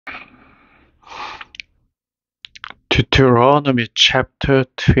Deuteronomy Chapter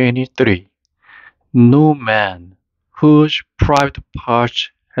 23. No man whose private parts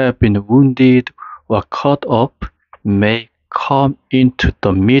have been wounded or cut off may come into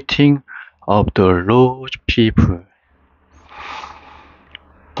the meeting of the Lord's people.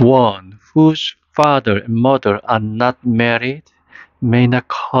 One whose father and mother are not married may not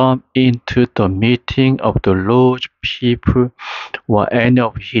come into the meeting of the Lord's people or any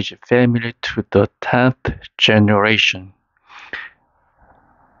of his family to the 10th generation.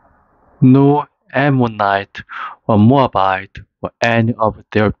 No Ammonite or Moabite or any of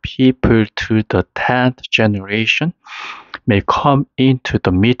their people to the 10th generation may come into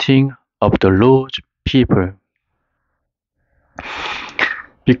the meeting of the Lord's people,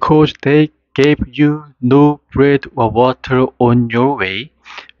 because they gave you no bread or water on your way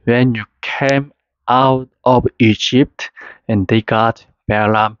when you came out of Egypt, and they got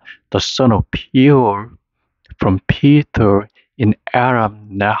Balaam the son of Beor from Peter in Aram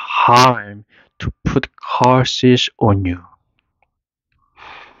Naharaim to put curses on you.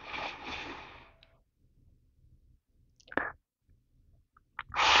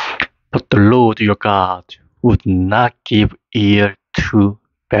 But the Lord your God would not give ear to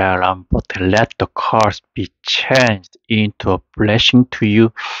Balaam, but let the curse be changed into a blessing to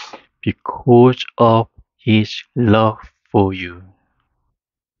you because of his love for you.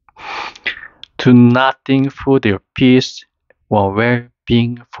 Do nothing for their peace or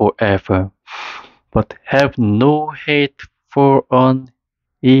well-being forever, but have no hate for an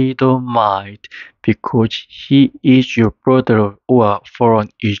Edomite, because he is your brother, or for an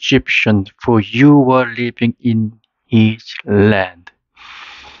Egyptian, for you were living in his land.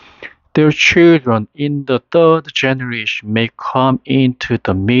 Their children in the 3rd generation may come into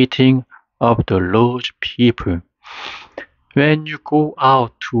the meeting of the Lord's people. When you go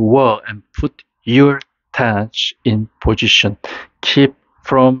out to war and put your tents in position, keep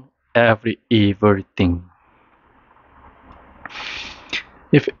from every evil thing.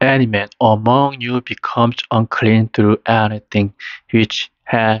 If any man among you becomes unclean through anything which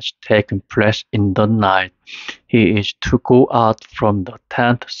has taken place in the night, he is to go out from the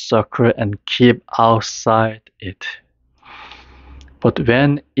tent circle and keep outside it. But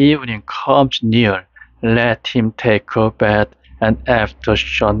when evening comes near, let him take a bath, and after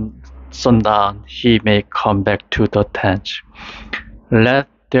sundown he may come back to the tent. Let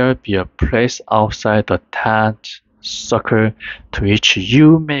there be a place outside the tent circle to which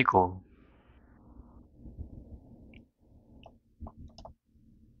you may go.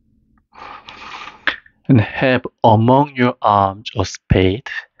 And have among your arms a spade,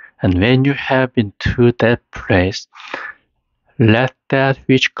 and when you have been to that place, let that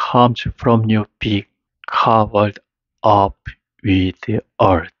which comes from you be covered up with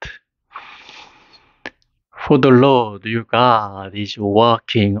earth. For the Lord your God is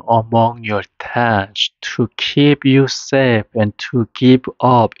working among your tents to keep you safe and to give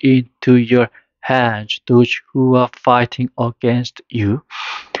up into your hands those who are fighting against you.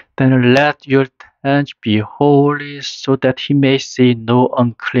 Then let your tents be holy, so that he may see no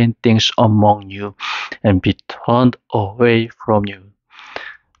unclean things among you and be turned away from you.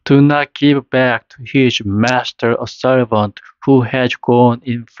 Do not give back to his master a servant who has gone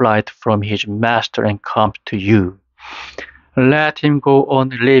in flight from his master and come to you. Let him go on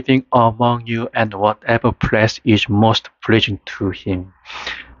living among you, and whatever place is most pleasing to him.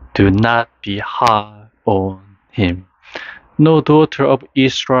 Do not be hard on him. No daughter of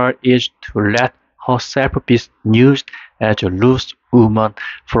Israel is to let herself be used as a loose woman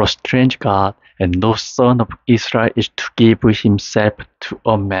for a strange god, and no son of Israel is to give himself to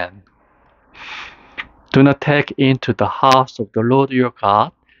a man. Do not take into the house of the Lord your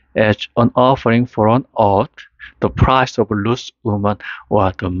God as an offering for an oath the price of a loose woman,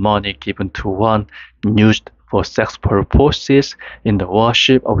 or the money given to one used for sex purposes in the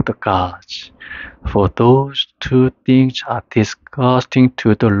worship of the gods. For those two things are disgusting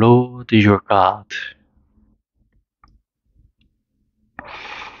to the Lord your God.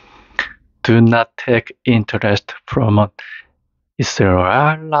 Do not take interest from an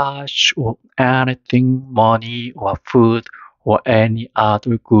Israelite or anything, money or food or any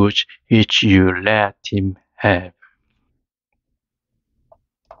other goods which you let him have.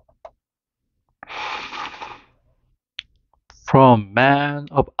 From men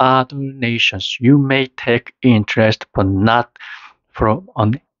of other nations you may take interest, but not from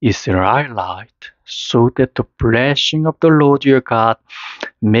an Israelite, so that the blessing of the Lord your God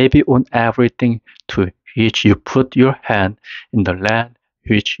may be on everything to which you put your hand in the land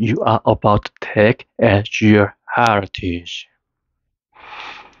which you are about to take as your heritage.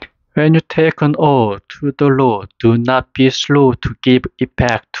 When you take an oath to the Lord, do not be slow to give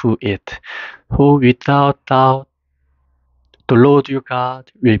effect to it, for without doubt the Lord your God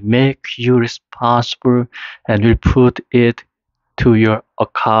will make you responsible and will put it to your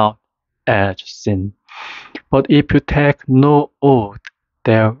account as sin. But if you take no oath,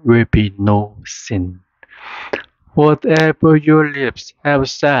 there will be no sin. Whatever your lips have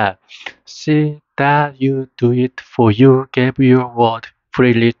said, see that you do it, for you gave your word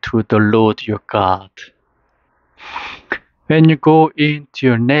freely to the Lord your God. When you go into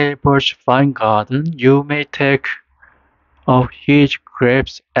your neighbor's vine garden, you may take of his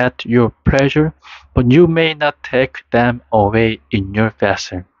grapes at your pleasure, but you may not take them away in your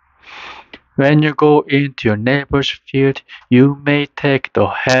vessel. When you go into your neighbor's field, you may take the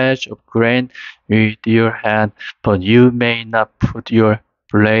heads of grain with your hand, but you may not put your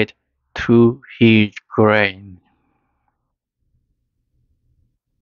blade to his grain.